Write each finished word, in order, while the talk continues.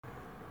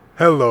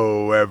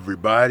Hello,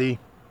 everybody.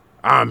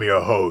 I'm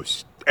your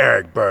host,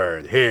 Eric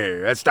Bird,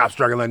 here at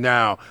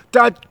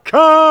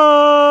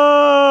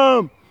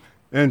StopStrugglingNow.com.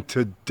 And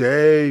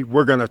today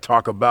we're going to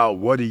talk about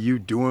what are you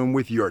doing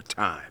with your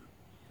time?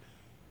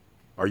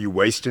 Are you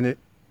wasting it?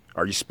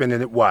 Are you spending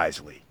it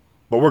wisely?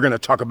 But we're going to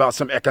talk about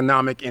some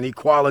economic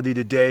inequality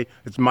today.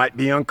 It might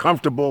be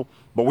uncomfortable,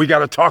 but we got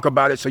to talk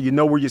about it so you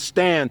know where you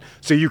stand,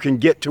 so you can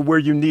get to where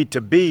you need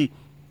to be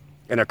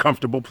in a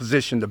comfortable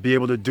position to be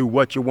able to do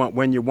what you want,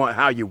 when you want,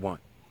 how you want.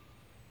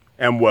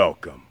 And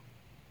welcome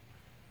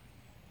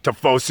to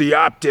Foci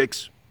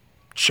Optics.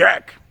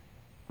 Check.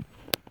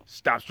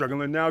 Stop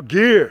Struggling Now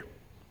gear.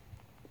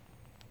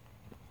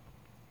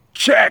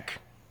 Check.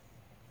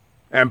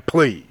 And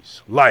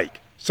please like,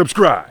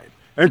 subscribe,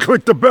 and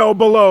click the bell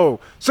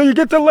below so you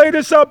get the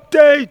latest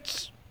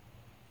updates.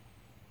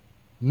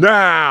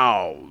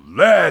 Now,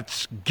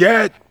 let's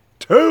get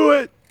to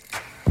it.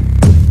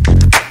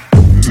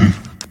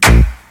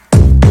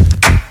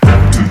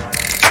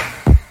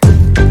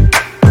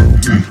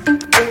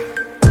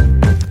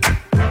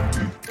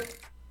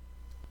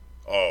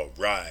 All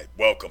right,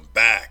 welcome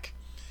back.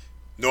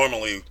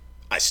 Normally,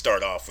 I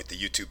start off with the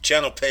YouTube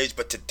channel page,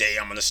 but today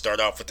I'm going to start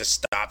off with the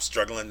Stop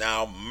Struggling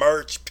Now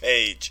merch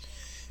page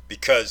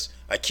because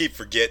I keep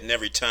forgetting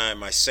every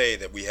time I say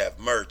that we have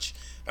merch,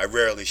 I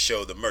rarely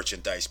show the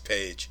merchandise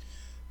page.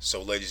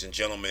 So, ladies and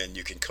gentlemen,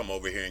 you can come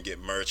over here and get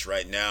merch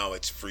right now.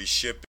 It's free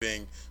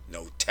shipping,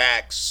 no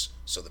tax,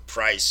 so the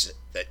price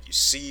that you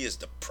see is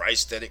the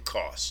price that it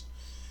costs.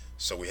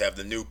 So we have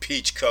the new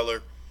peach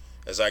color,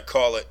 as I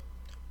call it,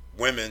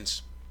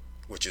 women's,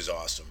 which is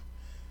awesome.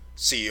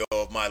 CEO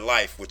of my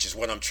life, which is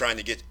what I'm trying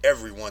to get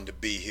everyone to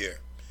be here.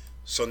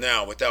 So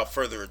now, without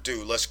further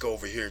ado, let's go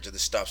over here to the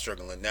Stop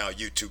Struggling Now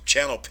YouTube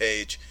channel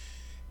page.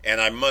 And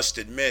I must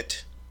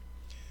admit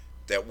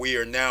that we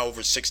are now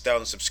over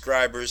 6,000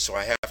 subscribers, so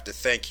I have to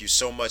thank you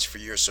so much for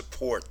your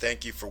support.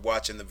 Thank you for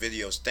watching the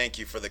videos. Thank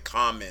you for the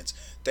comments.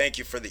 Thank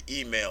you for the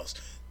emails.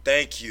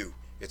 Thank you.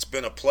 It's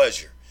been a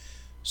pleasure.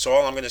 So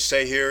all I'm going to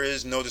say here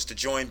is notice the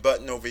join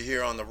button over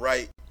here on the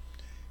right,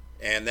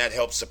 and that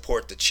helps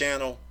support the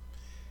channel.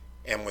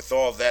 And with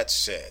all that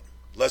said,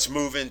 let's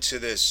move into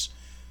this.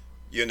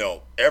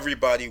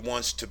 Everybody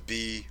wants to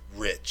be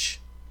rich.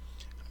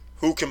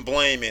 Who can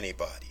blame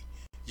anybody?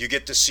 You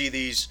get to see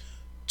these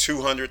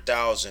 $200,000,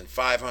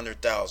 $500,000,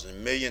 $1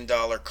 million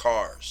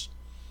cars.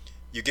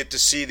 You get to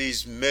see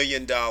these $1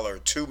 million,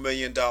 $2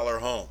 million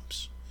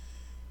homes.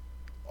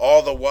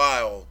 All the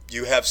while,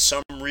 you have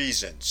some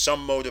reason,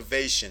 some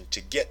motivation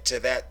to get to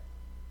that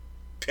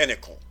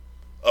pinnacle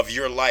of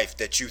your life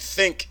that you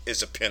think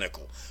is a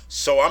pinnacle.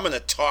 So I'm going to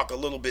talk a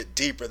little bit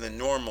deeper than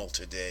normal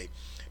today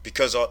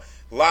because a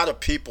lot of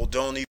people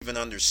don't even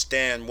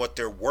understand what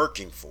they're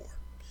working for.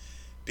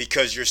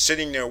 Because you're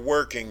sitting there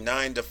working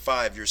 9 to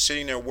 5, you're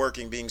sitting there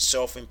working being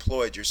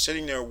self-employed, you're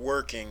sitting there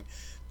working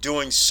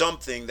doing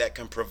something that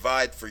can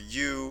provide for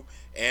you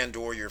and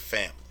or your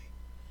family.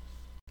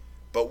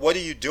 But what are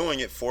you doing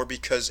it for?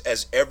 Because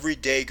as every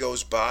day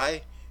goes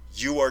by,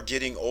 you are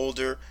getting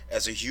older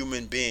as a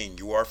human being.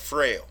 You are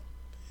frail.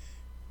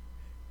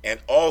 And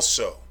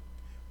also,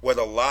 what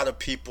a lot of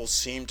people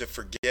seem to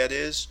forget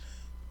is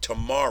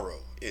tomorrow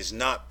is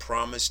not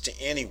promised to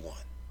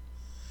anyone.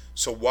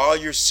 So while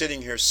you're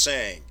sitting here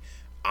saying,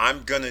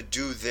 I'm going to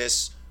do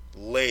this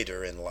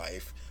later in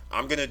life,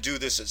 I'm going to do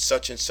this at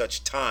such and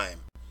such time,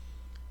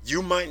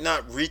 you might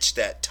not reach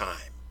that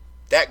time.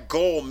 That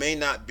goal may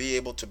not be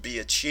able to be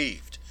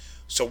achieved.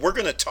 So we're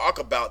going to talk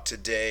about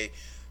today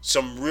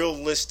some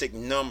realistic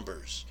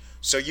numbers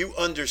so you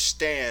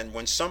understand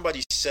when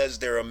somebody says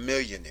they're a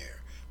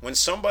millionaire, when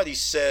somebody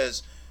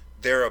says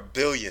they're a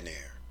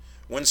billionaire,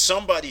 when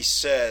somebody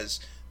says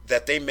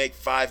that they make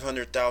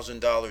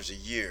 $500,000 a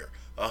year,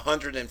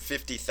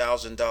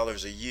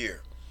 $150,000 a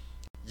year,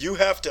 you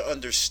have to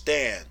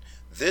understand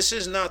this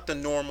is not the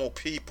normal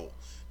people.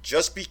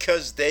 Just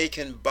because they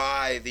can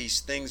buy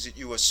these things that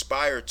you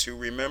aspire to,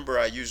 remember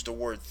I used the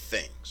word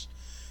things.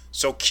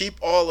 So keep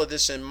all of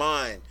this in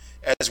mind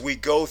as we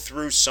go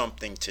through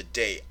something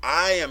today.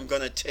 I am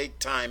going to take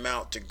time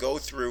out to go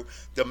through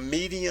the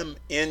median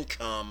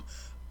income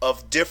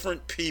of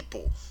different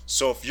people.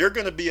 So if you're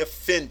going to be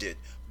offended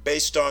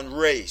based on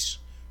race,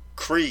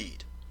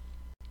 creed,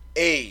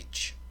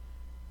 age,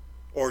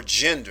 or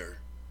gender,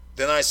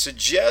 then I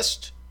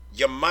suggest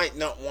you might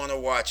not want to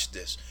watch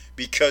this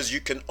because you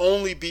can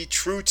only be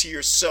true to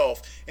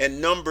yourself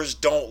and numbers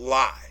don't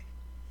lie.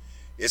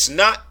 It's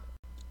not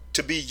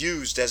to be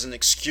used as an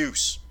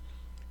excuse.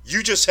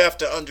 You just have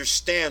to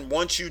understand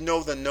once you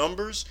know the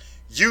numbers,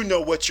 you know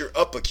what you're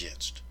up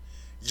against.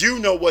 You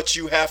know what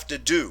you have to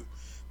do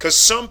because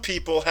some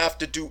people have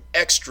to do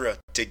extra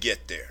to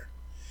get there.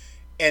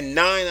 And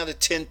 9 out of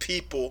 10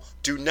 people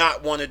do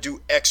not want to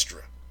do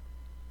extra.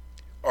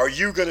 Are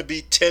you going to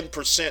be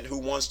 10% who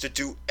wants to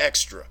do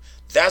extra?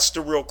 That's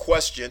the real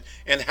question.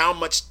 And how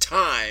much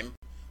time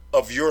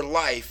of your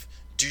life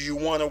do you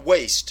want to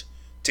waste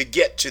to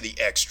get to the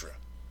extra?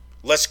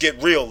 Let's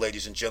get real,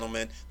 ladies and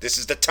gentlemen. This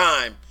is the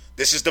time.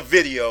 This is the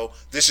video.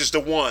 This is the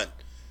one.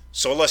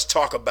 So let's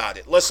talk about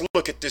it. Let's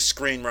look at this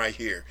screen right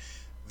here.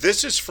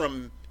 This is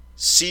from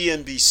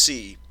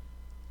CNBC,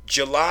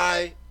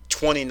 July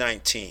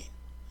 2019.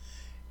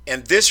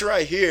 And this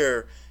right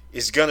here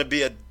is going to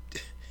be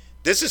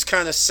this is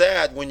kind of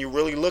sad when you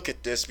really look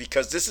at this,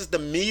 because this is the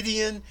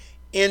median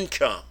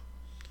income.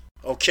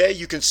 Okay,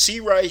 you can see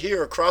right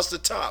here across the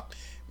top,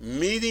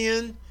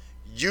 median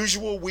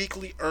usual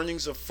weekly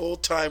earnings of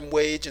full-time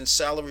wage and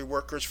salary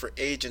workers for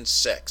age and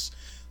sex.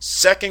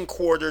 Second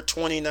quarter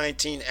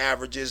 2019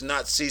 averages,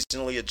 not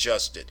seasonally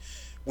adjusted.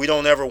 We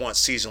don't ever want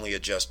seasonally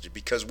adjusted,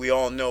 because we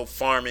all know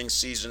farming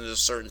season is a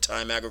certain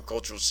time,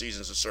 agricultural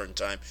season is a certain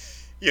time,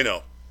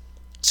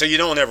 So you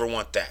don't ever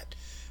want that.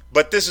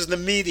 But this is the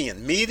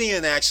median.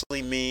 Median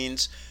actually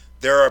means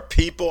there are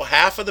people,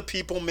 half of the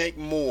people make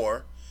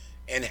more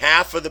and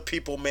half of the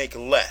people make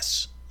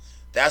less.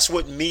 That's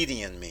what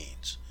median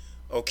means.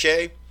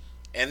 Okay?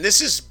 And this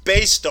is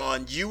based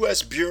on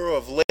U.S. Bureau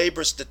of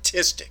Labor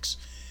Statistics.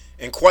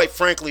 And quite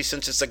frankly,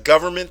 since it's a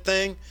government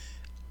thing,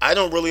 I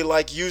don't really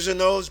like using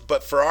those,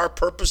 but for our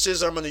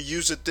purposes, I'm going to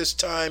use it this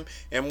time,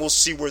 and we'll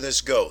see where this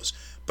goes.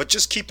 But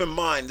just keep in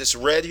mind, this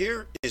red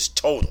here is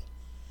total.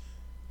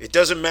 It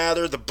doesn't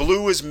matter. The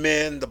blue is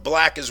men, the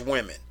black is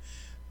women.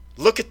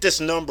 Look at this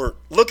number.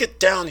 Look at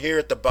down here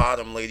at the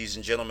bottom, ladies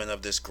and gentlemen,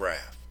 of this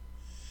graph.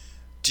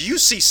 Do you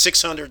see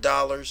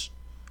 $600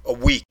 a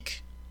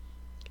week,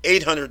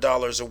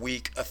 $800 a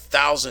week,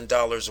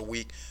 $1,000 a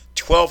week,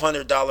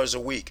 $1,200 a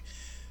week?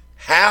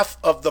 Half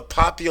of the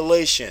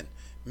population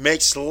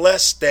makes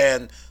less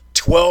than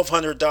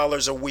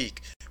 $1,200 a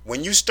week.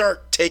 When you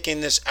start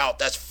taking this out,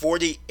 that's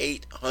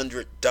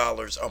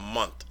 $4,800 a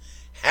month.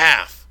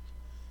 Half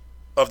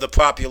of the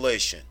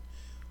population.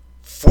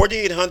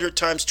 4,800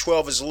 times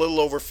 12 is a little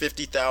over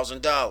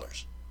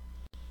 $50,000.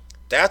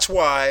 That's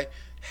why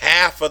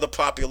half of the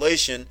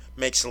population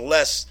makes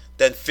less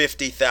than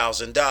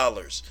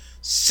 $50,000.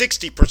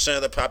 60%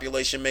 of the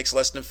population makes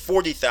less than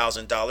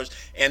 $40,000.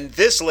 And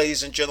this,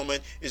 ladies and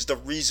gentlemen, is the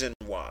reason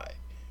why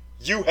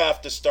you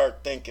have to start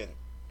thinking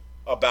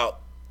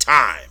about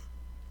time.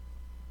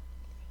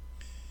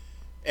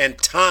 And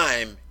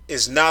time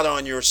is not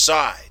on your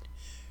side.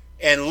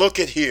 And look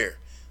at here.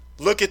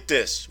 Look at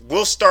this.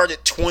 We'll start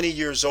at 20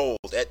 years old.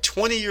 At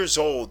 20 years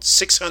old,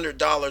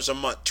 $600 a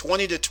month.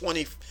 20 to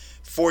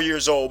 24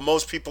 years old,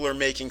 most people are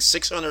making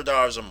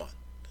 $600 a month.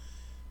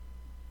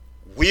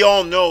 We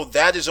all know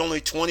that is only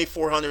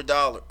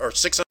 $2,400 or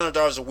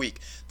 $600 a week.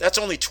 That's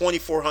only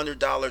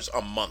 $2,400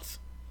 a month.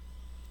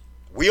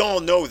 We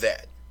all know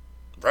that,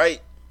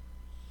 right?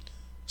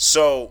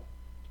 So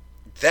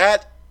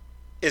that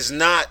is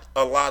not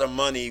a lot of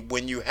money.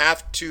 When you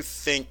have to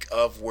think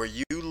of where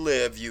you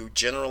live, you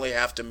generally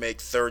have to make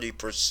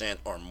 30%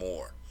 or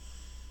more.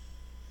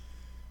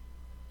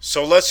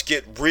 So let's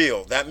get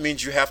real. That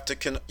means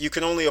you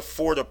can only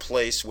afford a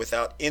place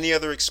without any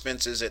other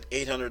expenses at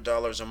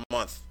 $800 a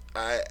month.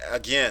 I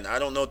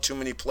don't know too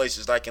many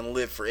places I can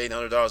live for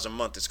 $800 a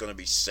month that's going to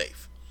be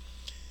safe.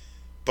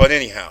 But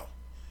anyhow,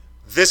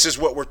 this is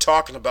what we're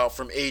talking about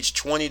from age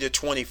 20 to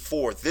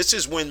 24. This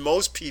is when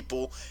most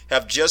people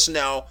have just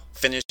now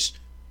finished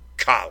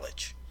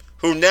college,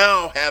 who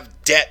now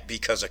have debt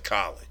because of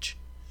college.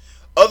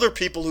 Other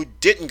people who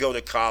didn't go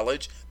to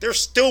college, they're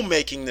still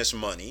making this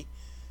money,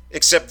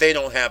 except they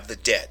don't have the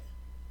debt.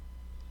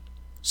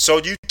 So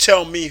you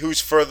tell me who's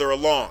further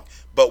along.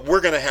 But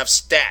we're going to have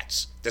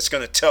stats that's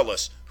going to tell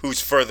us who's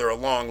further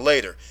along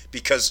later.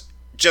 Because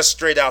just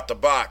straight out the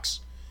box,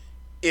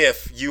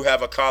 if you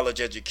have a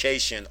college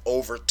education,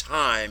 over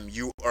time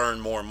you earn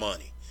more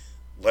money.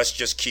 Let's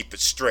just keep it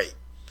straight.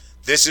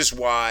 This is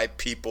why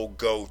people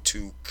go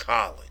to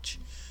college.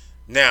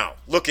 Now,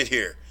 look at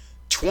here.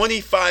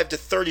 25 to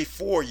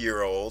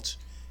 34-year-olds,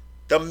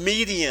 the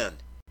median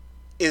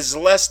is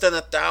less than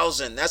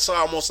 $1,000. That's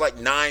almost like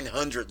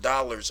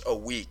 $900 a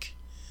week.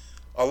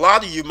 A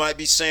lot of you might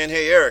be saying,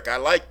 hey, Eric, I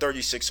like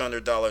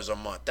 $3,600 a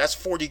month. That's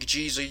 40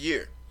 G's a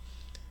year.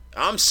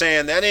 I'm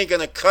saying that ain't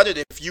going to cut it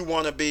if you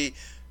want to be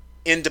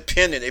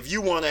independent. If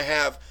you want to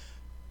have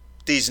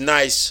these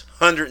nice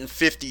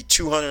 $150,000,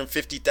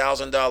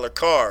 $250,000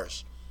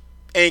 cars,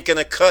 ain't going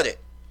to cut it.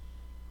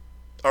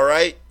 All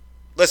right?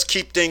 Let's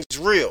keep things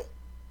real.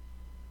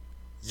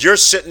 You're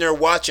sitting there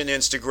watching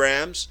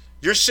Instagrams.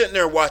 You're sitting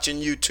there watching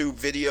YouTube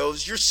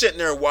videos. You're sitting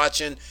there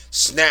watching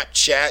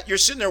Snapchat. You're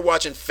sitting there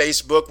watching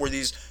Facebook where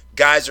these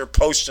guys are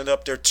posting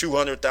up their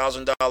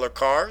 $200,000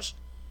 cars.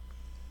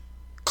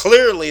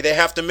 Clearly, they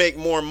have to make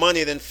more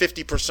money than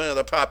 50% of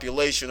the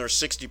population or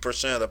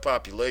 60% of the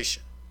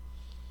population.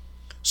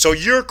 So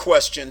your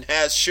question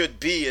should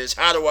be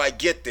how do I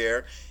get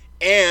there,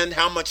 and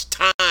how much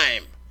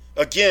time?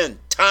 Again,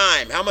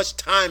 time. How much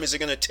time is it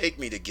going to take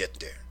me to get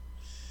there?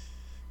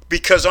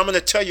 Because I'm going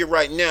to tell you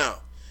right now,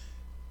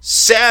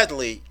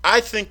 sadly,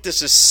 I think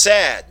this is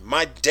sad.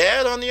 My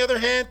dad, on the other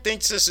hand,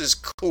 thinks this is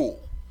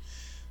cool.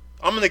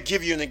 I'm going to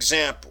give you an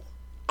example.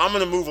 I'm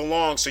going to move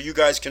along so you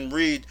guys can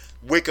read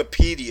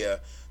Wikipedia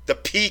the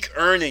peak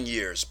earning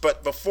years.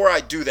 But before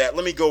I do that,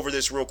 let me go over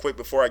this real quick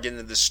before I get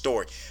into this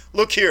story.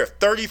 Look here,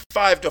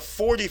 35 to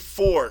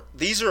 44,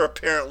 these are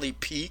apparently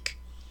peak.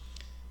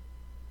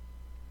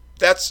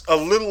 That's a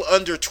little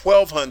under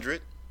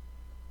 1,200.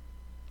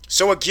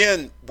 So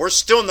again, we're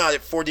still not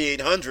at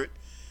 4,800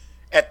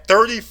 at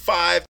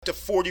 35 to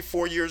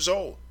 44 years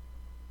old.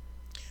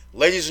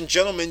 Ladies and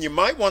gentlemen, you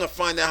might want to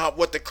find out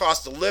what the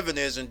cost of living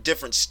is in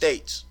different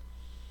states.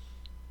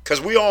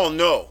 Because we all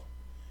know,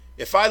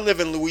 if I live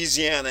in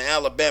Louisiana,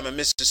 Alabama,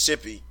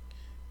 Mississippi,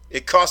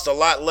 it costs a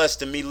lot less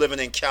than me living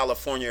in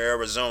California,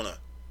 Arizona,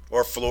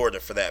 or Florida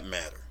for that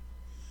matter.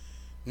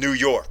 New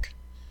York.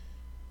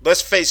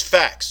 Let's face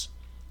facts.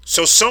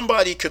 So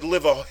somebody could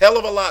live a hell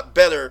of a lot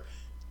better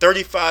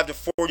 35 to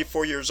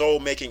 44 years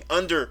old, making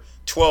under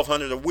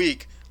 $1,200 a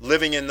week,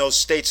 living in those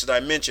states that I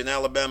mentioned,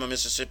 Alabama,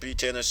 Mississippi,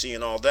 Tennessee,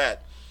 and all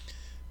that.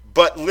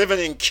 But living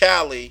in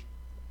Cali,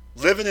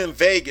 living in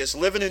Vegas,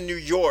 living in New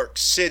York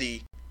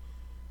City,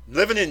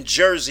 living in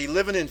Jersey,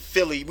 living in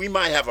Philly, we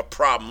might have a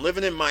problem.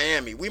 Living in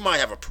Miami, we might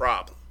have a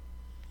problem.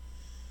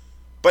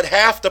 But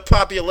half the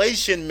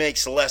population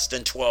makes less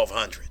than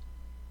 $1,200.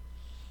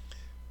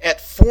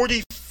 At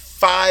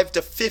 45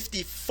 to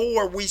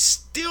 54, we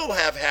still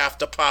have half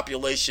the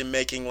population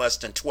making less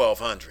than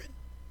 $1,200.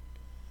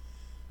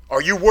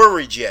 Are you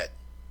worried yet?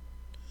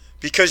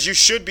 Because you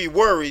should be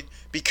worried,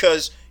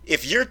 because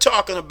if you're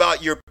talking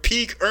about your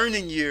peak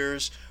earning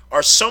years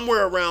are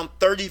somewhere around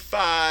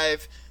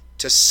 35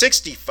 to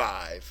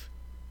 65,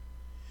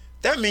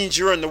 that means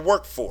you're in the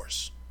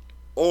workforce.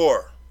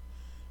 Or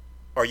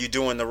are you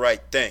doing the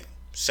right thing?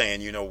 Saying,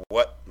 you know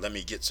what, let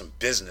me get some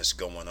business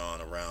going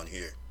on around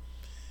here.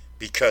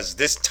 Because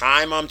this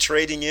time I'm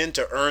trading in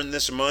to earn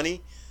this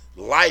money,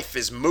 life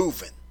is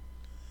moving.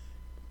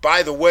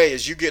 By the way,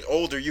 as you get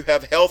older, you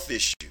have health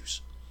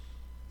issues.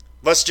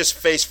 Let's just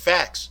face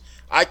facts.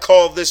 I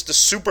call this the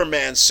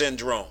Superman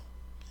syndrome.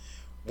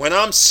 When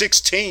I'm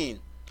 16,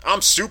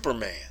 I'm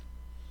Superman.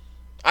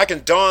 I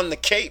can don the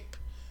cape.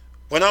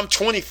 When I'm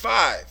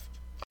 25,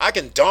 I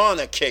can don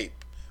a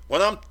cape.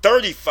 When I'm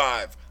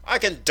 35, I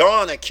can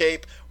don a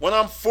cape. When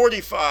I'm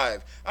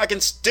 45, I can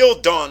still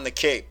don the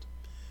cape.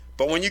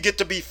 But when you get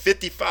to be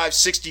 55,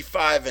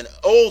 65 and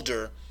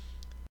older,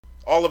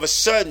 all of a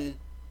sudden,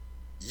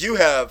 you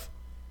have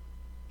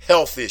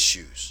health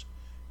issues.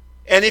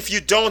 And if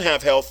you don't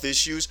have health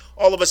issues,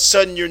 all of a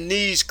sudden your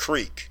knees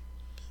creak.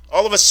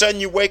 All of a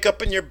sudden you wake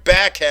up and your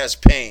back has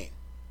pain.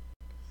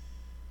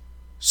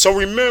 So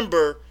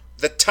remember,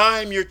 the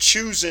time you're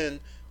choosing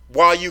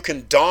while you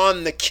can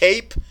don the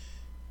cape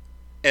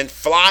and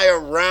fly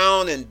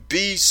around and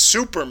be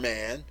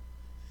Superman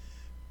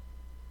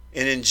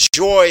and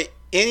enjoy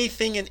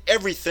anything and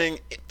everything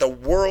the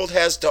world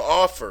has to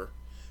offer,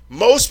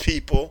 most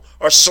people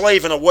are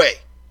slaving away.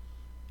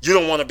 You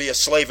don't want to be a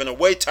slaving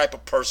away type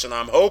of person,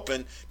 I'm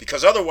hoping,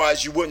 because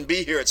otherwise you wouldn't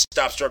be here at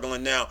Stop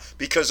Struggling Now,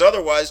 because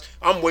otherwise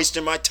I'm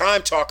wasting my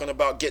time talking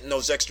about getting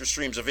those extra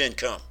streams of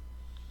income.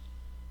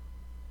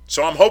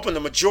 So I'm hoping the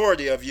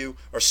majority of you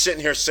are sitting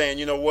here saying,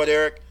 you know what,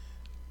 Eric,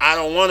 I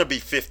don't want to be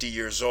 50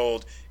 years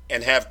old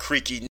and have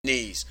creaky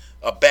knees,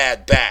 a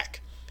bad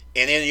back,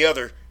 and any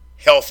other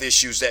health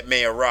issues that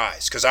may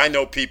arise, because I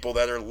know people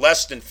that are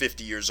less than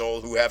 50 years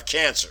old who have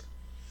cancer.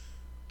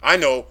 I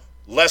know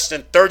less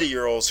than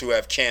 30-year-olds who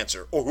have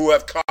cancer or who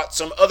have caught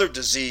some other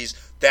disease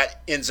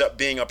that ends up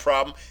being a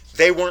problem.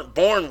 They weren't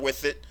born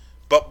with it,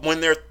 but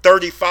when they're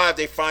 35,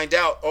 they find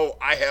out, oh,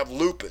 I have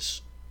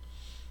lupus.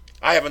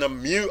 I have an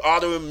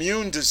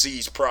autoimmune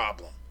disease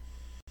problem.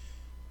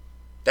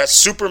 That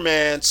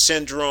Superman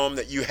syndrome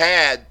that you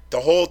had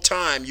the whole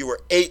time you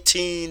were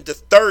 18 to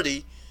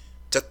 30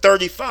 to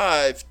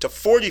 35 to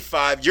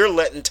 45, you're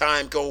letting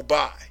time go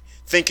by,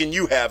 thinking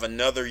you have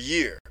another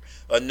year,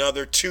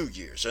 another 2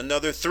 years,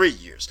 another 3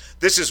 years.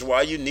 This is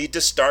why you need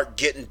to start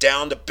getting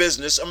down to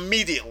business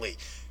immediately.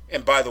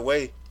 And by the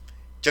way,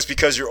 just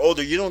because you're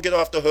older, you don't get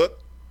off the hook.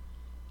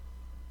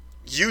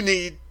 You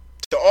need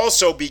to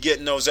also be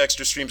getting those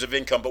extra streams of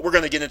income, but we're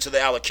going to get into the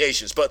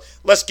allocations. But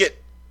let's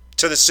get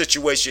to the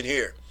situation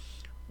here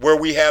where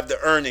we have the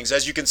earnings.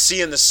 As you can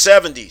see in the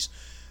 70s,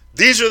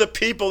 these are the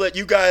people that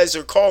you guys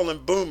are calling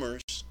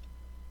boomers.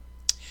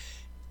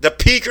 The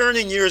peak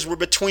earning years were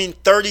between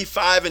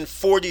 35 and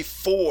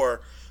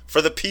 44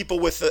 for the people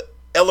with the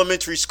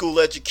elementary school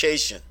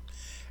education.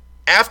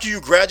 After you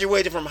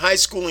graduated from high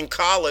school and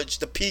college,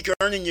 the peak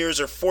earning years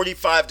are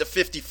 45 to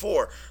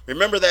 54.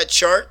 Remember that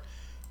chart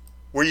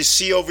where you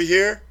see over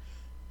here?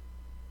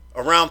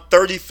 Around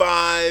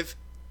 35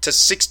 to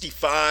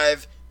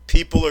 65,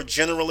 people are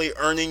generally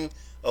earning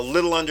a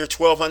little under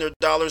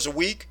 $1,200 a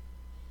week.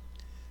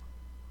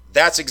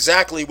 That's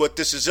exactly what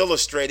this is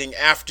illustrating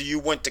after you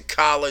went to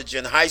college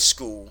and high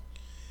school.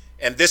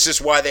 And this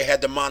is why they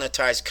had to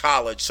monetize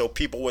college, so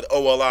people would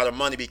owe a lot of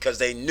money, because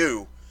they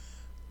knew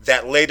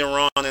that later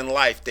on in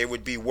life they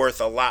would be worth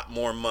a lot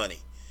more money.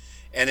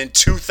 And in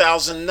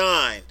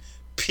 2009,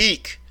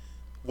 peak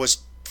was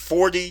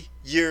 40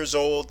 years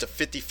old to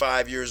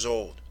 55 years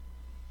old.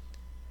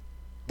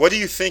 What do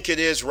you think it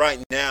is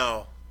right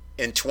now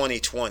in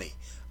 2020?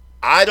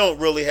 I don't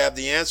really have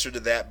the answer to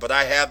that, but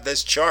I have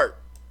this chart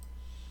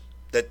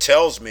that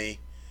tells me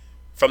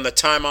from the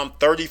time I'm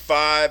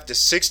 35 to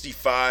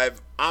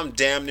 65, I'm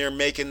damn near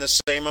making the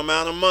same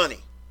amount of money.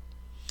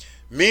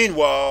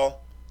 Meanwhile,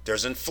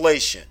 there's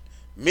inflation.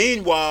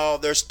 Meanwhile,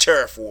 there's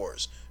tariff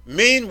wars.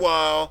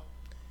 Meanwhile,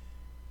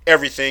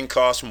 everything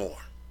costs more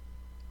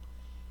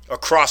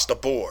across the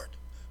board.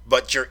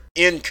 But your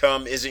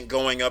income isn't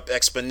going up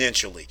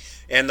exponentially.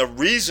 And the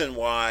reason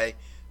why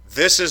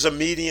this is a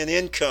median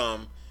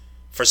income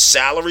for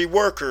salary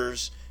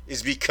workers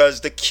is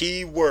because the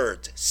key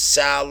word,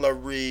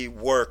 salary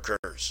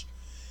workers.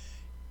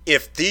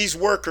 If these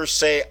workers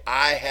say,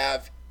 I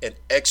have an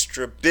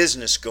extra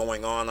business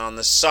going on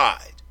the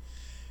side,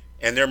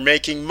 and they're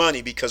making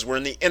money because we're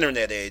in the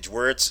internet age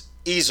where it's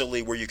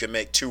easily where you can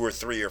make $200 or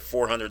 $300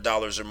 or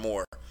 $400 or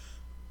more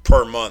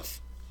per month,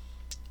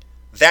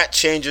 that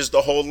changes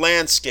the whole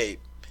landscape.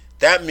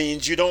 That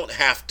means you don't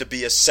have to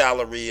be a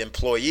salary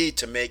employee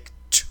to make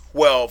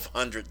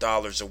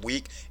 $1,200 a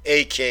week,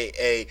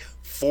 aka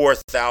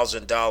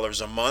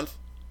 $4,000 a month.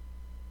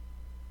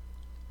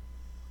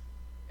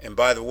 And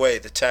by the way,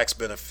 the tax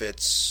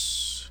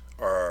benefits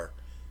are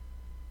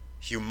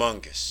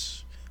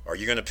humongous. Are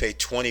you going to pay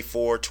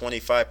 24,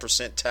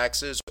 25%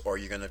 taxes, or are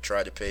you going to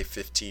try to pay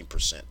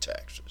 15%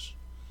 taxes?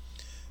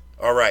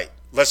 All right,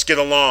 let's get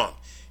along.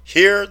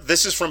 Here,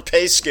 this is from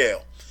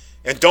PayScale.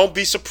 And don't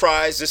be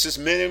surprised, this is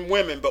men and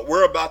women, but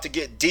we're about to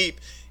get deep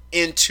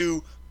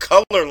into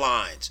color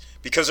lines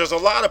because there's a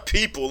lot of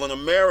people in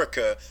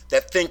America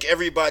that think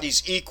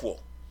everybody's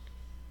equal.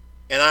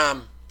 And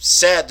I'm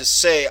sad to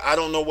say, I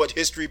don't know what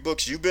history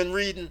books you've been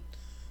reading,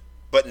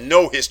 but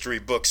no history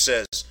book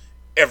says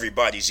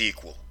everybody's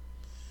equal.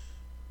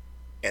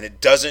 And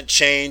it doesn't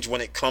change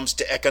when it comes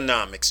to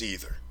economics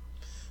either.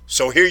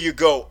 So here you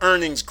go,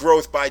 earnings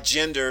growth by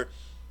gender.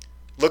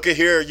 Look at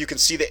here, you can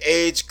see the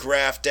age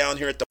graph down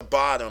here at the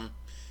bottom.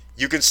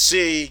 You can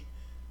see,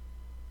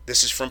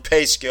 this is from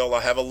PayScale.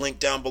 I'll have a link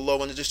down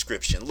below in the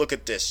description. Look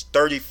at this,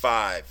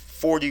 35,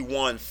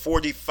 41,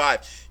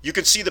 45. You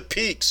can see the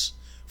peaks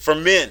for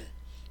men.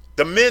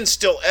 The men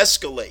still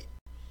escalate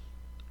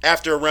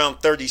after around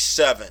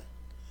 37.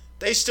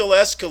 They still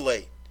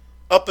escalate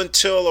up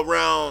until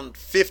around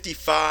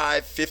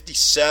 55,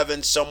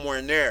 57, somewhere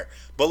in there.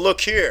 But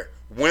look here,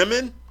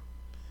 women,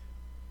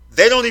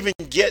 they don't even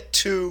get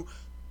to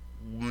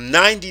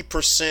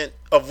 90%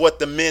 of what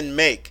the men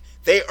make.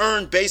 They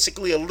earn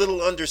basically a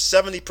little under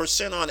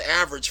 70% on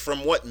average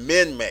from what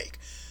men make.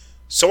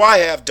 So I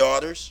have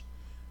daughters.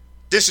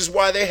 This is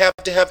why they have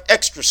to have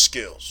extra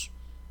skills.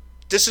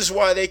 This is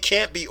why they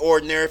can't be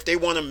ordinary if they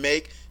want to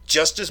make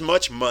just as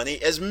much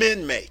money as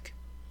men make.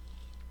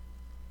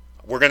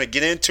 We're going to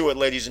get into it,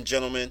 ladies and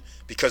gentlemen,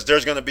 because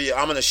I'm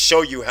going to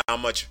show you how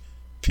much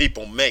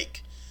people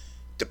make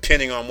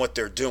depending on what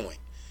they're doing.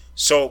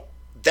 So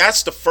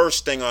that's the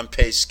first thing on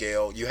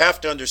PayScale. You have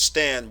to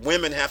understand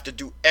women have to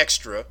do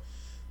extra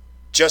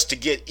just to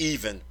get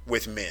even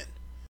with men.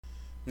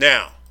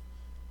 Now,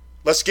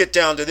 let's get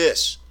down to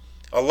this.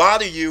 A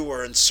lot of you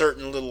are in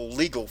certain little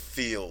legal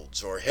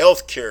fields or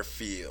healthcare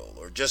field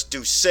or just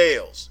do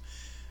sales.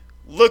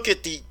 Look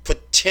at the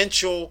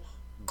potential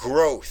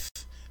growth.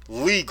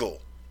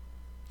 Legal.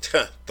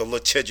 The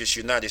litigious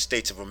United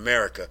States of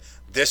America.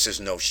 This is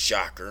no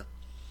shocker.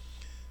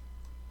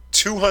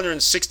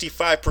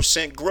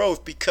 265%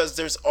 growth because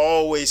there's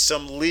always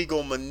some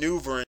legal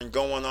maneuvering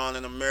going on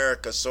in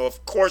America. So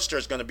of course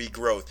there's going to be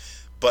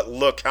growth. But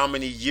look, how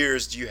many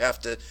years do you have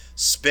to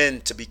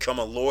spend to become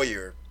a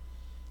lawyer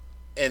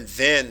and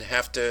then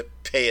have to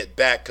pay it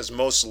back? Because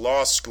most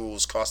law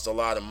schools cost a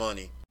lot of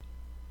money.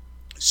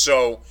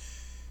 So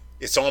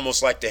it's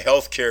almost like the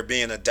healthcare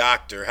being a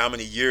doctor. How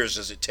many years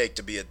does it take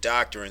to be a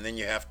doctor? And then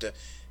you have to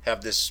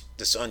have this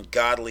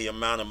ungodly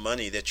amount of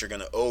money that you're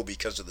going to owe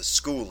because of the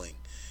schooling.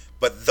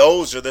 But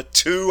those are the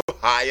two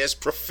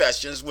highest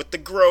professions with the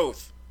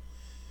growth.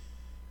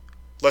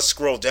 Let's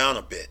scroll down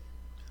a bit.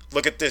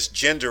 Look at this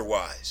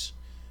gender-wise.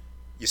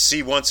 You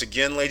see once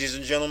again, ladies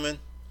and gentlemen,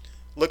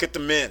 look at the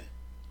men.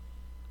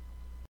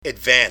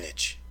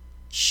 Advantage.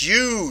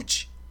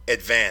 Huge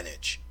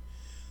advantage.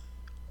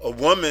 A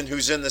woman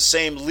who's in the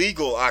same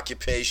legal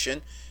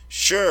occupation,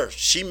 sure,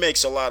 she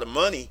makes a lot of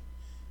money,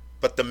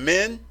 but the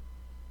men,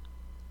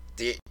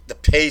 the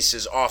pace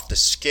is off the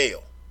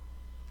scale.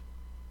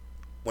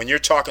 When you're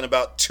talking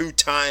about 2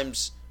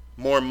 times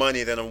more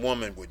money than a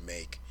woman would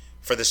make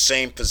for the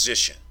same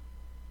position.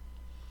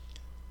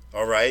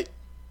 All right?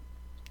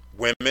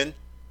 Women,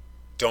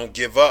 don't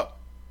give up.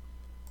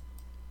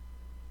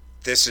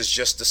 This is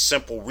just a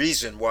simple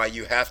reason why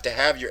you have to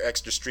have your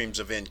extra streams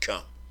of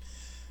income.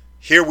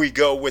 Here we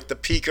go with the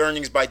peak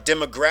earnings by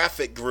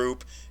demographic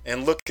group,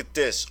 and look at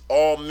this,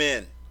 all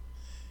men.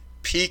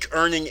 Peak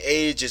earning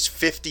age is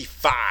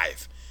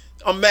 55.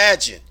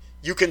 Imagine,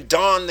 you can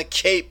don the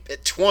cape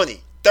at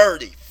 20,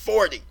 30,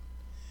 40,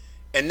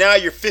 and now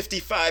you're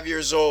 55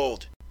 years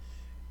old.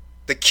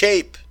 The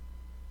cape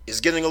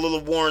is getting a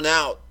little worn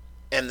out,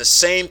 and the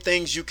same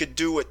things you could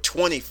do at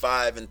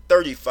 25 and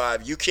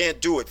 35, you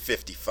can't do at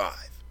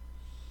 55.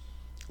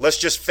 Let's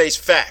just face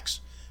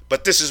facts.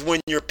 But this is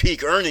when your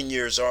peak earning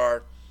years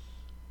are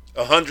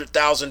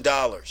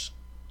 $100,000.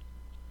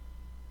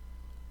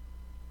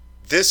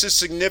 This is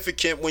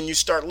significant when you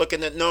start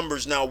looking at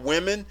numbers. Now,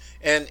 women,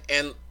 and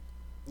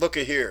look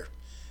at here.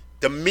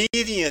 The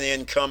median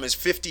income is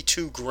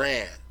 52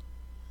 grand.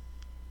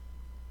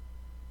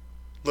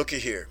 Look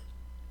at here.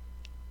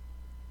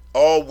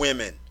 All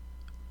women,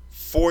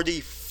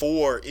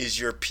 44 is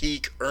your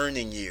peak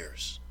earning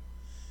years.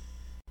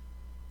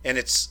 And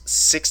it's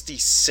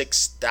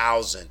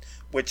 66,000,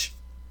 which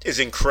is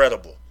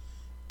incredible.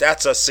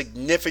 That's a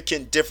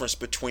significant difference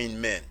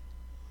between men.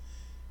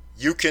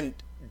 You can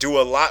do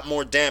a lot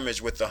more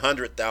damage with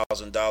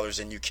 $100,000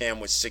 than you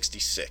can with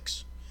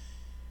 66.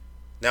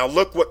 Now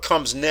look what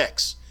comes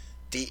next.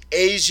 The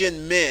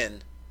Asian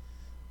men,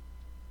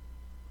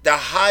 the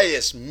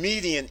highest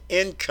median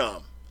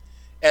income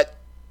at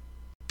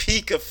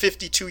peak of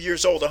 52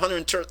 years old,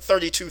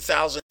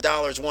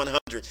 $132,000,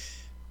 100.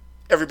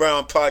 Everybody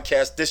on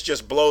podcast, this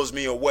just blows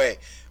me away.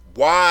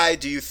 Why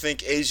do you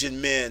think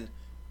Asian men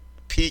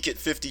peak at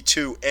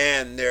 52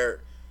 and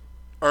their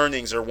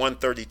earnings are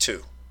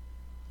 132?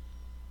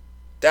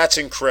 That's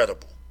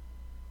incredible.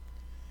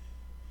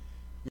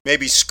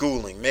 Maybe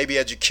schooling, maybe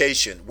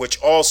education,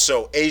 which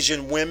also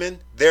Asian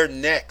women, they're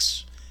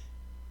next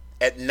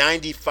at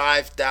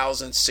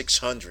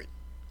 95,600.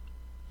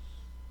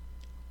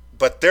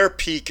 But their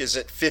peak is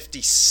at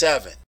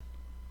 57.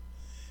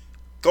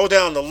 Go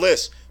down the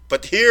list.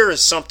 But here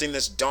is something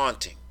that's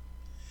daunting.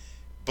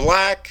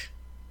 Black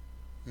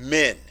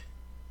men,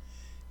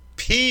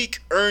 peak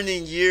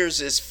earning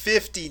years is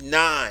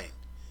 59.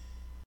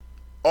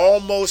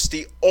 Almost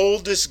the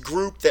oldest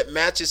group that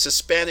matches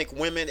Hispanic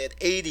women at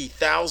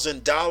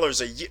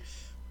 $80,000 a year.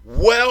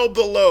 Well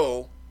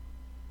below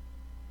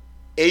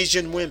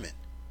Asian women.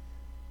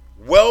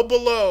 Well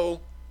below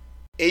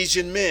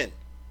Asian men.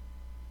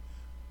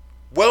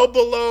 Well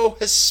below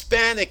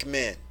Hispanic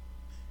men.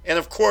 And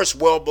of course,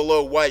 well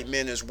below white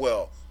men as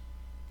well.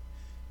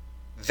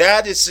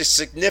 That is a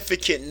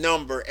significant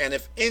number. And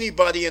if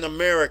anybody in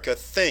America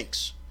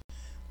thinks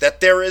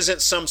that there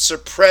isn't some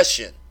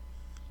suppression,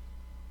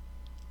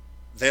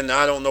 then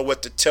I don't know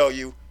what to tell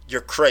you.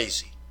 You're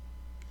crazy.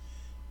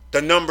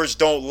 The numbers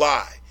don't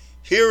lie.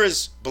 Here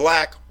is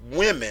black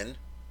women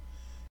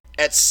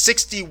at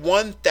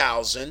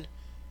 61,000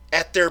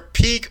 at their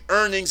peak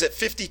earnings at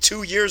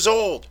 52 years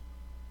old.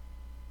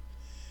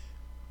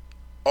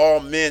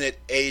 All men at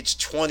age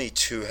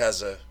 22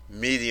 has a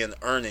median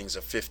earnings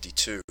of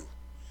 52.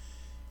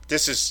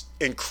 This is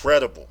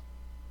incredible.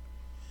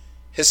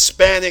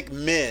 Hispanic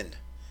men,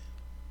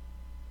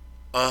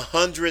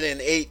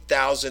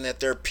 108,000 at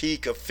their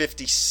peak of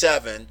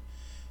 57.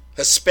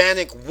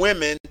 Hispanic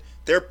women,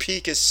 their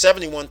peak is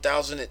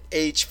 71,000 at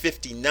age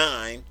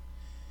 59.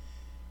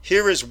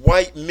 Here is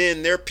white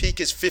men, their peak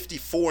is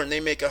 54 and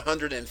they make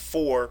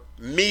 104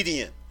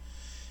 median.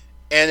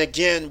 And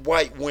again,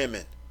 white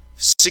women,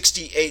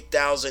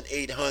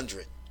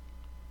 68,800.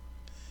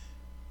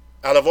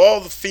 Out of all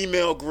the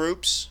female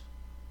groups,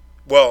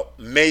 well,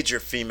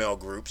 major female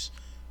groups,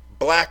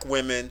 black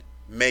women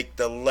make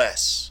the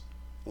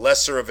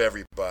lesser of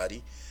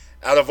everybody.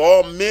 Out of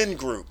all men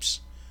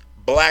groups,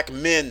 black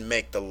men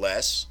make the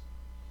less.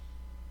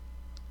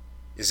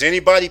 Is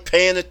anybody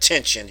paying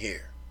attention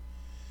here?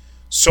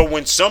 So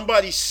when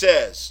somebody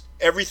says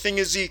everything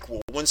is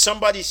equal, when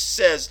somebody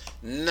says,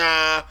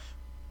 nah,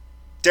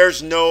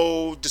 there's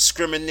no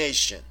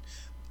discrimination,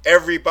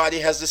 everybody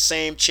has the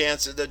same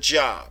chance at a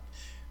job,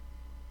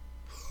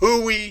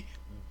 hooey,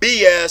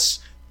 BS,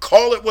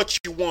 call it what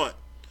you want.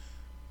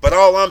 But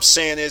all I'm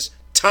saying is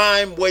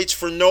time waits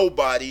for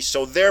nobody,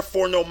 so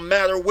therefore no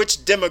matter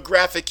which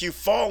demographic you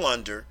fall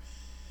under,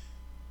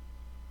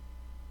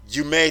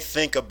 you may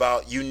think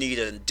about you need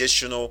an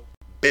additional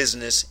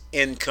business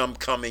income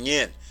coming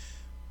in.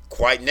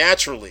 Quite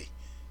naturally,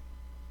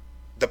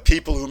 the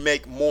people who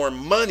make more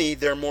money,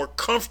 they're more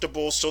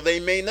comfortable, so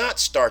they may not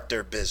start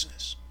their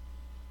business.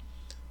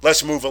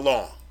 Let's move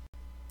along.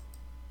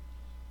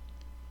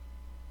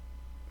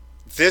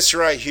 This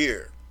right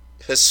here,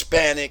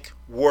 Hispanic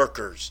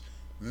workers,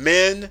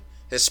 men,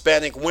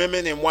 Hispanic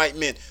women, and white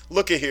men.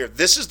 Look at here.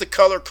 This is the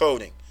color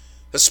coding.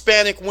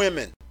 Hispanic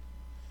women.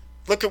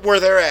 Look at where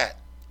they're at.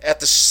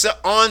 At the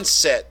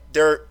onset,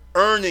 they're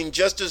earning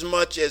just as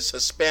much as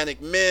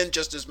Hispanic men,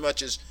 just as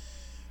much as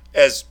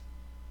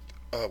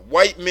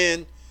white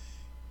men,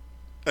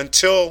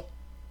 until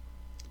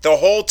the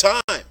whole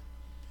time,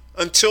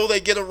 until they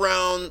get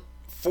around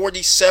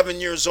 47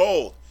 years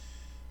old.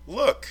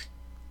 Look,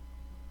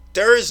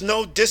 there is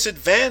no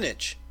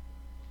disadvantage.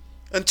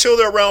 Until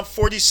they're around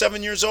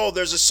 47 years old,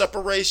 there's a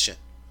separation.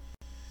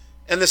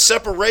 And the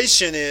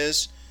separation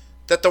is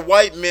that the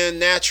white men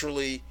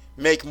naturally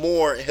make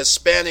more,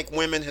 Hispanic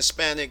women,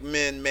 Hispanic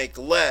men make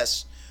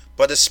less,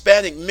 but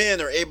Hispanic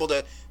men are able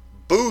to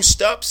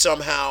boost up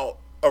somehow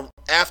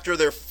after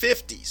their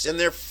 50s. In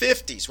their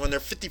 50s, when they're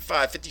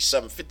 55,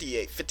 57,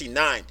 58,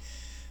 59,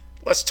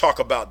 let's talk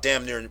about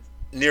damn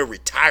near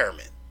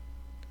retirement.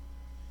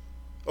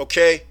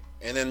 Okay?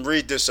 And then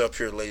read this up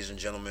here, ladies and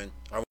gentlemen.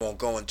 I won't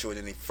go into it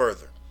any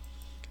further.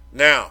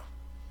 Now,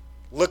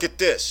 look at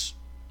this.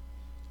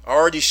 I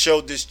already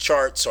showed this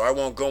chart, so I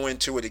won't go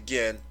into it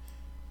again.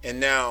 And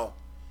now,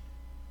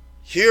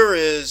 here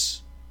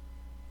is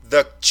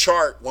the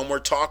chart when we're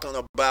talking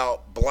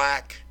about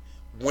black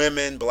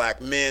women,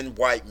 black men,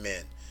 white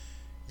men.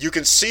 You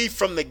can see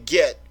from the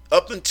get,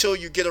 up until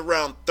you get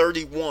around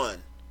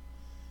 31,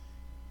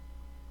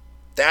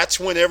 that's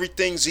when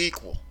everything's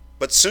equal.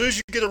 But as soon as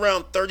you get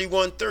around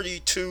 31,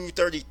 32,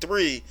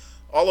 33,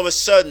 all of a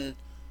sudden,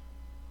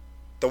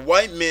 the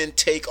white men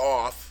take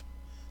off.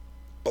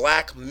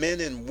 Black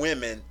men and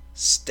women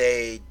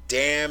stay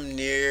damn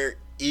near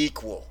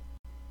equal.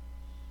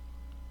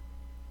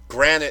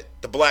 Granted,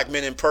 the black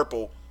men in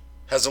purple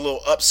has a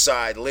little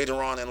upside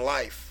later on in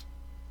life.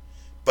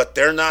 But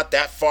they're not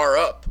that far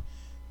up.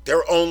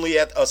 They're only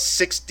at a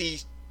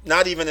 60,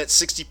 not even at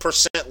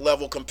 60%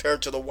 level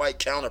compared to the white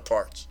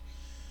counterparts.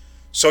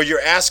 So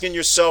you're asking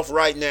yourself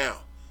right now,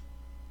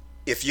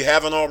 if you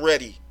haven't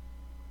already,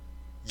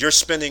 you're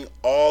spending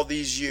all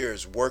these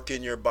years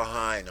working your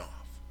behind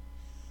off.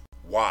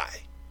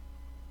 Why?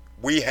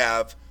 We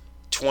have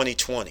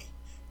 2020.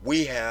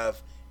 We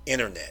have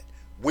internet.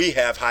 We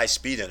have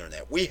high-speed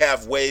internet. We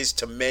have ways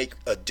to make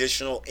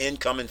additional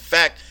income. In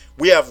fact,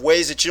 we have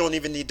ways that you don't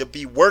even need to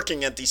be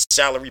working at these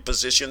salary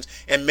positions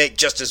and make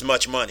just as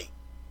much money.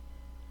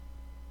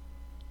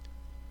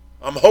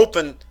 I'm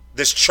hoping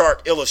this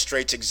chart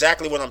illustrates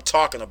exactly what I'm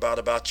talking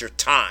about your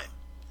time.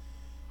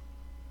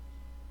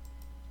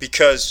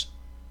 Because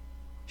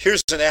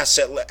here's an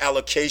asset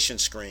allocation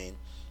screen.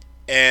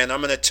 And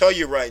I'm going to tell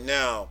you right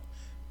now,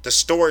 the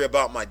story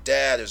about my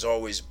dad has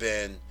always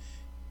been,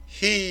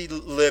 he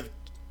lived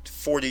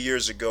 40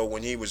 years ago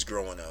when he was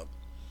growing up.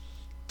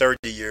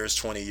 30 years,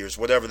 20 years,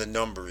 whatever the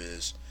number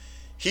is.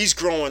 He's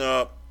growing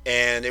up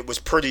and it was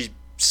pretty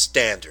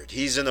standard.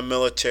 He's in the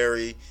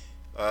military.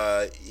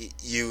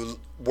 You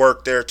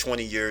work there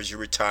 20 years, you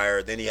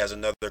retire. Then he has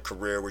another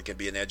career where he can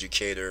be an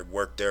educator,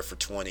 work there for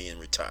 20 and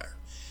retire.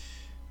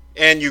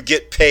 And you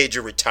get paid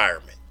your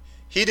retirement.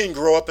 He didn't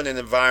grow up in an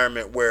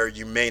environment where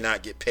you may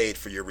not get paid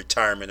for your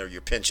retirement or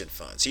your pension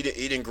funds. He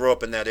didn't grow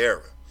up in that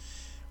era.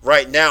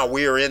 Right now,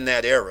 we are in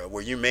that era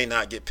where you may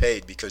not get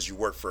paid because you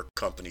work for a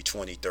company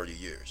 20, 30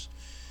 years.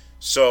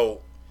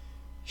 So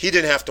he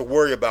didn't have to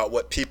worry about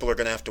what people are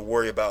going to have to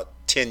worry about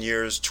 10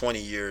 years, 20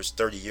 years,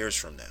 30 years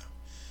from now.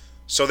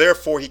 So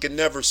therefore, he could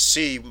never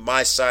see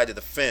my side of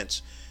the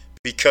fence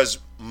because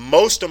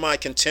most of my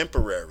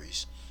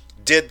contemporaries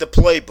did the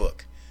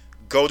playbook.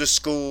 Go to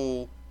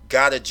school,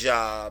 got a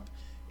job,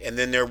 and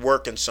then they're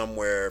working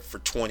somewhere for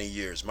 20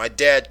 years. My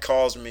dad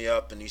calls me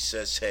up and he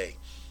says, hey,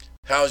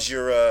 how's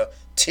your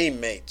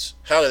teammates?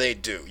 How do they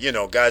do? You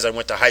know, guys I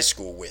went to high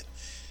school with.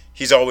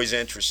 He's always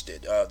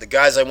interested. The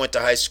guys I went to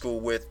high school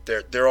with,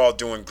 they're all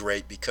doing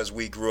great because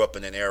we grew up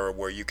in an era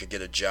where you could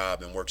get a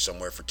job and work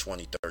somewhere for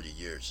 20, 30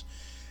 years.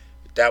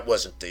 That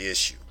wasn't the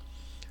issue.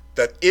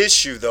 The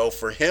issue, though,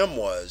 for him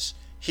was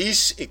he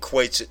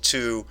equates it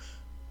to,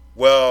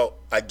 well,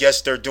 I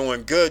guess they're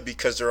doing good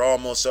because they're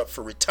almost up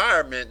for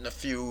retirement in a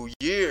few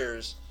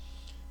years.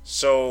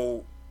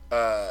 So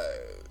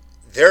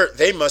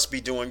they must be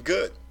doing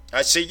good.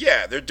 I say,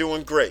 yeah, they're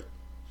doing great.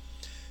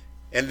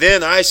 And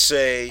then I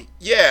say,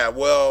 yeah,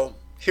 well,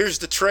 here's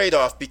the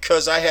trade-off.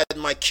 Because I had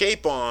my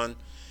cape on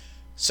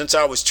since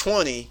I was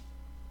 20,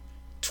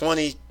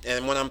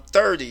 and when I'm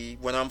 30,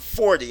 when I'm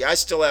 40, I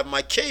still have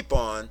my cape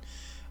on.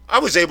 I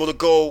was able to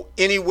go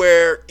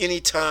anywhere,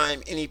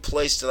 anytime, any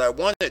place that I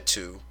wanted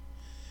to.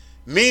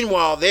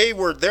 Meanwhile,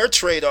 their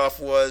trade-off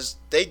was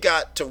they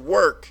got to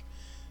work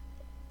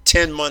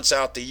 10 months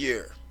out the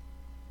year,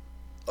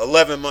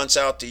 11 months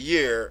out the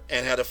year,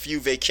 and had a few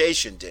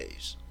vacation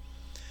days.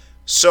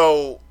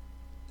 So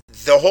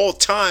the whole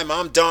time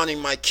I'm donning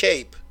my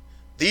cape,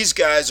 these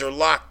guys are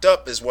locked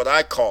up is what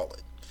I call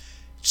it.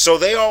 So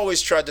they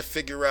always tried to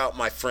figure out,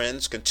 my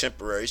friends,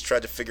 contemporaries,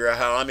 tried to figure out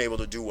how I'm able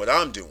to do what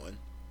I'm doing.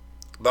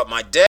 But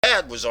my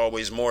dad was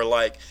always more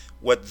like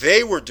what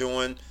they were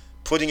doing,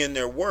 putting in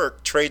their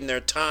work, trading their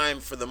time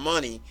for the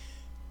money,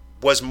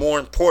 was more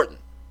important.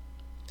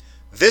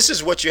 This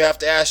is what you have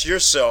to ask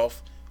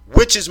yourself,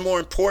 which is more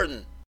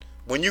important?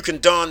 When you can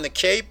don the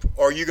cape,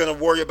 or are you going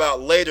to worry about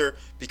later?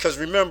 Because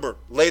remember,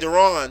 later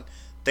on,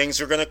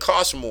 things are going to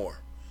cost more.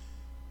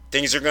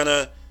 Things are going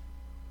to,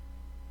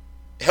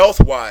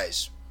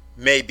 health-wise,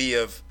 may be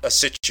of a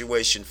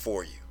situation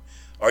for you.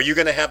 Are you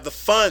going to have the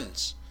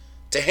funds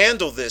to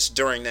handle this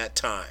during that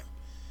time?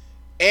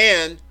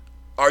 And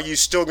are you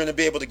still going to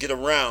be able to get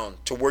around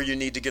to where you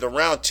need to get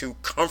around to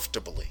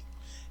comfortably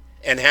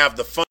and have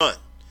the fun?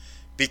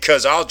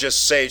 Because I'll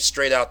just say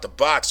straight out the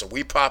box, are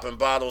we popping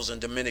bottles in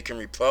Dominican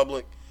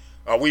Republic?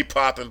 Are we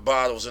popping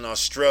bottles in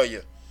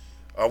Australia?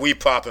 Are we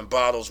popping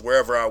bottles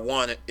wherever I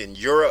want it in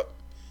Europe?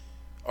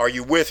 Are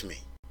you with me?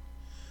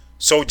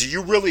 So do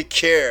you really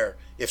care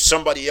if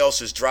somebody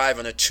else is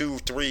driving a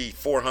 $200,000,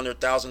 $300,000,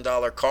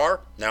 $400,000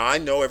 car? Now, I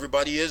know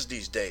everybody is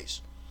these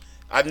days.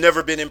 I've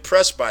never been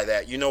impressed by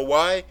that. You know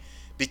why?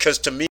 Because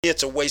to me,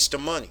 it's a waste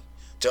of money.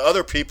 To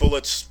other people,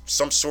 it's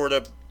some sort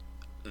of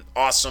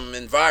awesome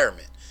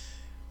environment.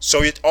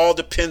 So it all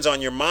depends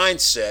on your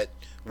mindset,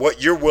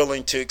 what you're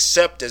willing to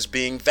accept as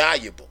being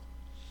valuable.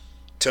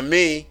 To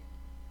me,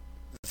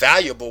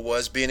 valuable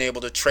was being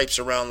able to traipse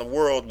around the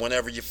world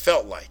whenever you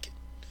felt like it.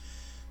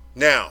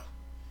 Now,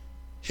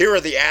 here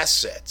are the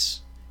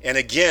assets. And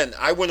again,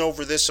 I went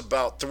over this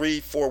about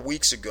 3-4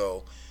 weeks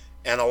ago,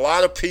 and a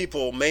lot of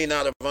people may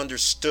not have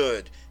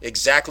understood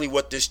exactly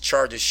what this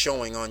chart is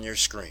showing on your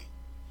screen.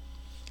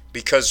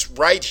 Because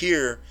right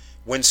here,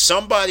 when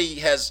somebody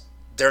has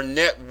their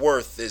net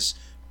worth is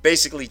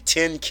basically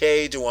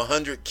 10K to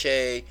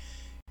 100K,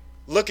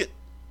 look at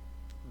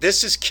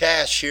this is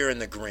cash here in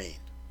the green.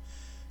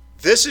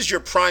 This is your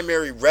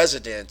primary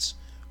residence,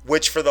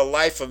 which for the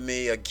life of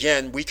me,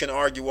 again, we can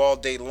argue all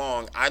day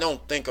long. I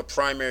don't think a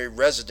primary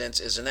residence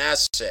is an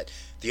asset.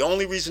 The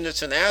only reason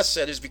it's an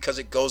asset is because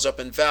it goes up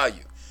in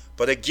value.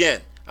 But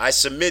again, I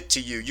submit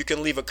to you, you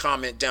can leave a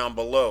comment down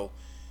below.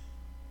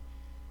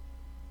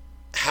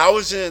 How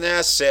is it an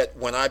asset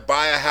when I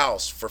buy a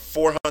house for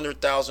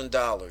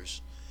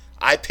 $400,000?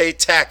 I pay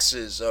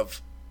taxes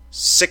of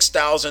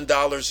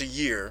 $6,000 a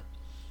year.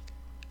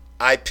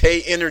 I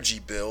pay energy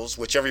bills,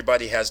 which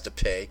everybody has to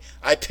pay.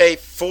 I pay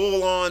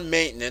full-on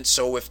maintenance,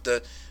 so if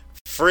the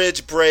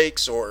fridge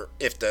breaks or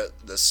if the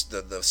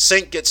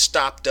sink gets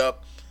stopped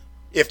up,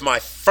 if my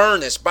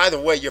furnace, by the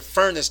way, your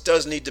furnace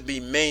does need to be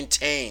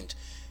maintained.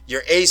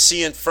 Your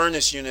AC and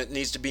furnace unit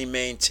needs to be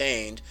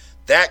maintained.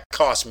 That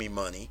costs me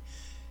money.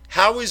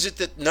 How is it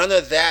that none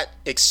of that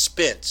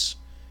expense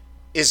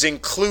is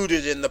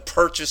included in the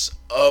purchase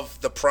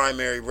of the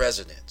primary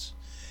residence?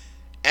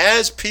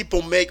 As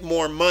people make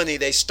more money,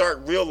 they start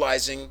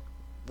realizing,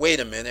 wait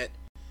a minute,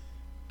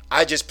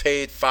 I just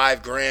paid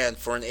 $5,000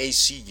 for an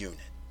AC unit.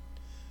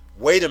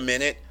 Wait a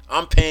minute,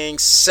 I'm paying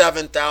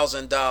 $7,000,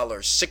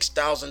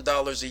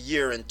 $6,000 a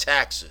year in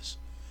taxes.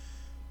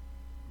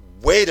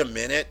 Wait a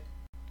minute,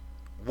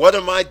 what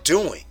am I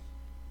doing?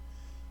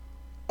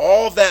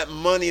 All that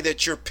money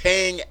that you're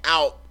paying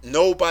out,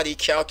 nobody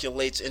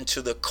calculates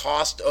into the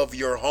cost of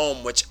your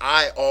home, which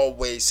I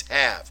always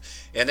have.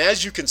 And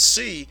as you can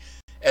see,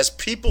 as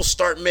people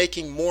start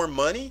making more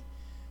money,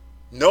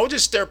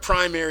 notice their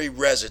primary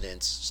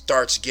residence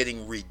starts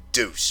getting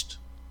reduced.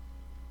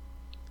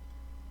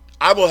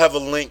 I will have a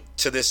link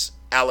to this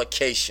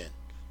allocation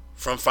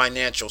from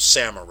Financial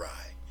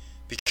Samurai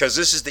because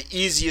this is the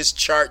easiest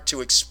chart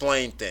to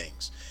explain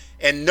things.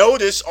 And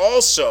notice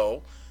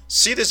also,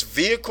 see this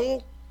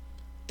vehicle,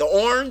 the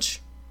orange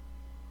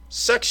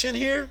section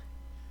here?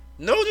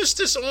 Notice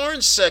this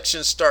orange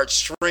section starts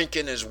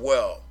shrinking as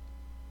well.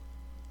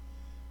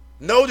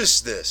 Notice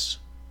this.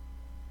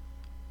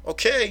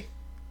 Okay.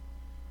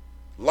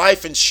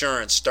 Life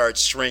insurance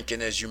starts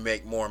shrinking as you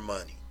make more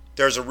money.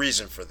 There's a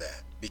reason for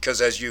that.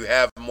 Because as you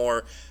have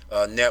more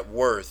net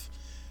worth,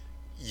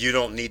 you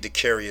don't need to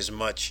carry as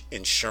much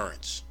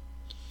insurance.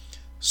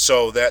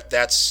 So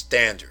that's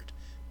standard.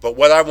 But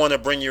what I want to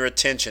bring your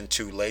attention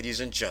to, ladies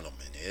and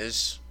gentlemen,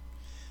 is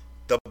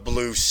the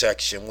blue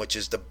section, which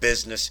is the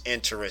business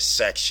interest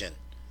section.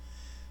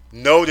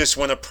 Notice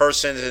when a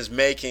person is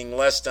making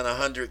less than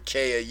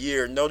 100K a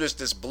year, notice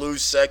this blue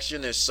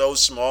section is so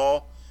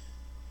small.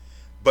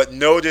 But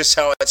notice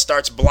how it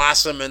starts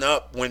blossoming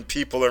up when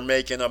people are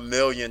making $1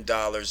 million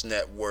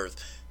net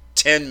worth,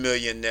 10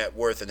 million net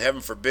worth, and heaven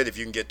forbid if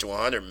you can get to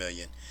 100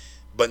 million.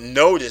 But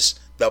notice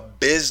the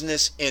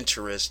business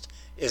interest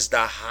is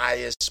the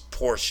highest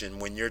portion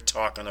when you're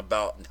talking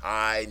about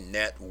high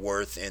net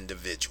worth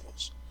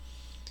individuals.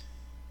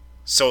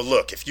 So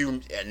look, if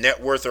you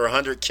net worth are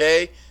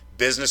 100K,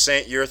 business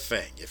ain't your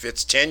thing. If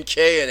it's 10K,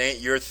 it ain't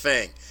your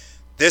thing.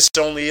 This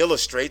only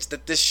illustrates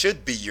that this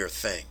should be your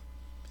thing.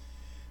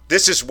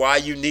 This is why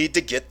you need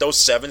to get those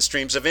 7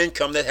 streams of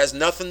income that has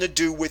nothing to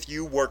do with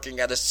you working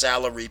at a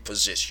salary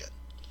position.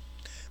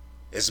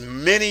 As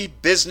many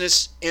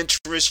business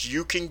interests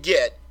you can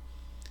get,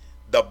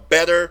 the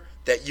better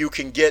that you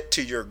can get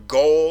to your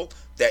goal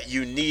that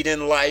you need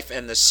in life.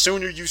 And the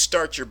sooner you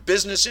start your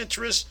business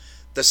interest,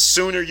 the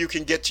sooner you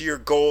can get to your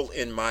goal,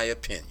 in my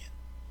opinion.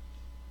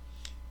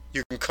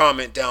 You can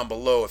comment down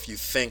below if you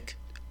think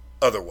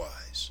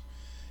otherwise.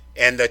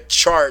 And the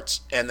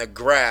charts and the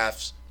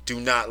graphs do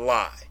not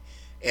lie.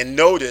 And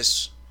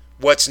notice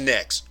what's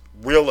next.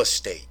 Real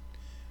estate.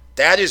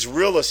 That is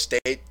real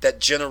estate that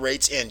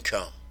generates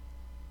income.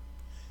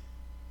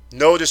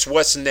 Notice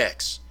what's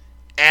next.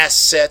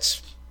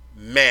 Assets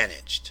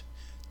managed.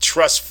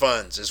 Trust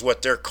funds is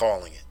what they're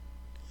calling it.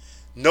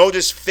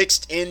 Notice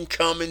fixed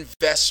income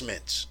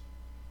investments.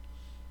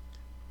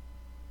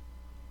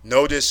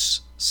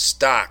 Notice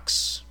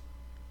stocks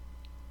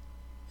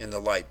in the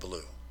light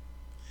blue.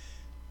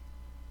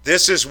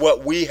 This is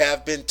what we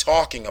have been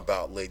talking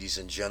about, ladies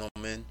and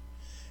gentlemen.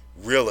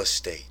 Real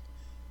estate,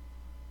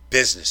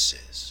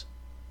 businesses,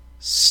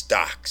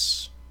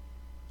 stocks.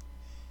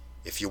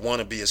 If you want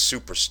to be a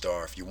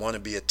superstar, if you want to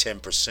be a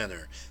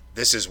 10%er,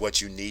 this is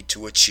what you need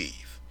to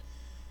achieve.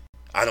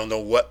 I don't know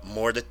what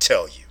more to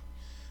tell you.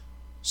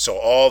 So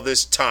all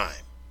this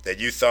time, that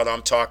you thought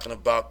I'm talking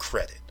about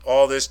credit.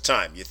 All this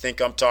time you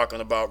think I'm talking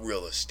about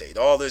real estate.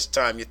 All this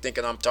time you're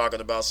thinking I'm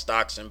talking about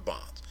stocks and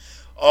bonds.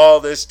 All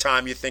this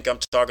time you think I'm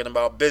talking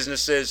about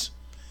businesses.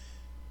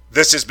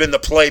 This has been the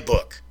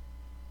playbook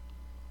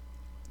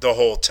the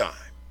whole time.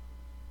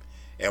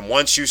 And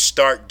once you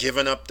start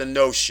giving up the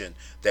notion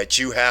that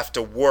you have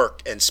to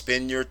work and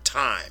spend your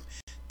time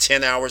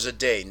 10 hours a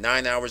day,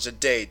 9 hours a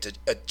day to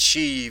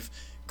achieve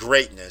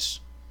greatness,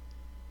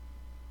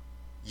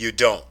 you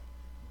don't.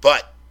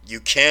 But you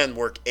can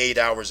work 8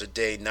 hours a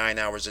day, 9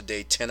 hours a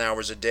day, 10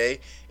 hours a day,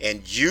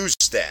 and use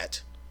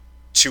that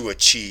to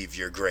achieve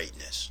your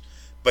greatness.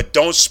 But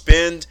don't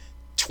spend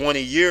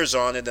 20 years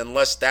on it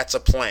unless that's a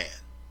plan.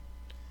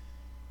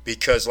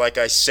 Because like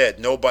I said,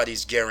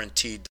 nobody's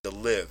guaranteed to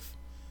live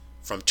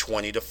from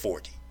 20 to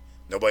 40.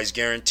 Nobody's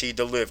guaranteed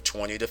to live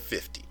 20 to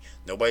 50.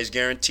 Nobody's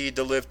guaranteed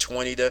to live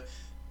 20 to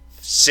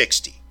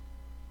 60.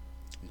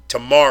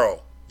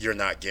 Tomorrow, you're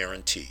not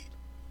guaranteed.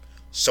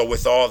 So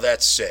with all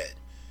that said,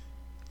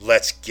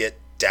 let's get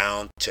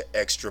down to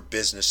extra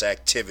business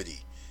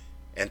activity.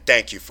 And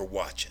thank you for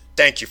watching.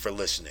 Thank you for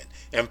listening.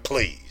 And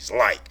please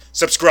like,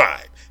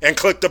 subscribe, and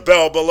click the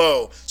bell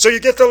below so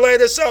you get the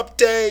latest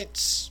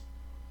updates.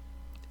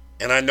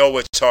 And I know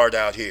it's hard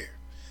out here.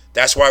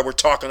 That's why we're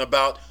talking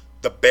about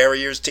the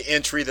barriers to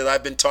entry that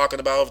I've been talking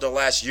about over the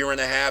last year and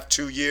a half,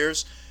 2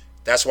 years.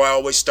 That's why I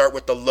always start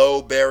with the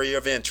low barrier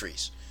of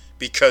entries.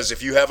 Because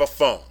if you have a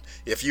phone,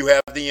 if you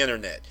have the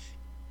internet,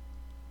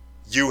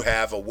 you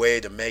have a way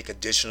to make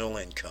additional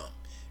income.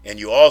 And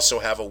you also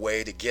have a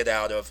way to get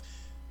out of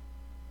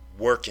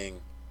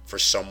working for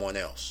someone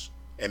else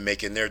and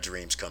making their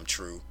dreams come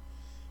true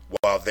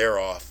while they're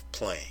off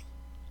playing.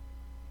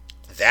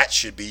 That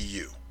should be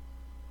you.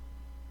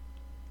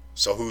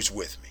 So who's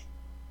with me?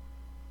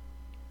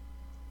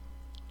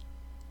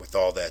 With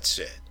all that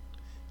said,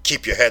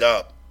 keep your head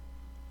up,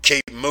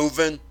 keep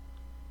moving,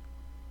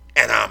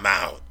 and I'm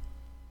out.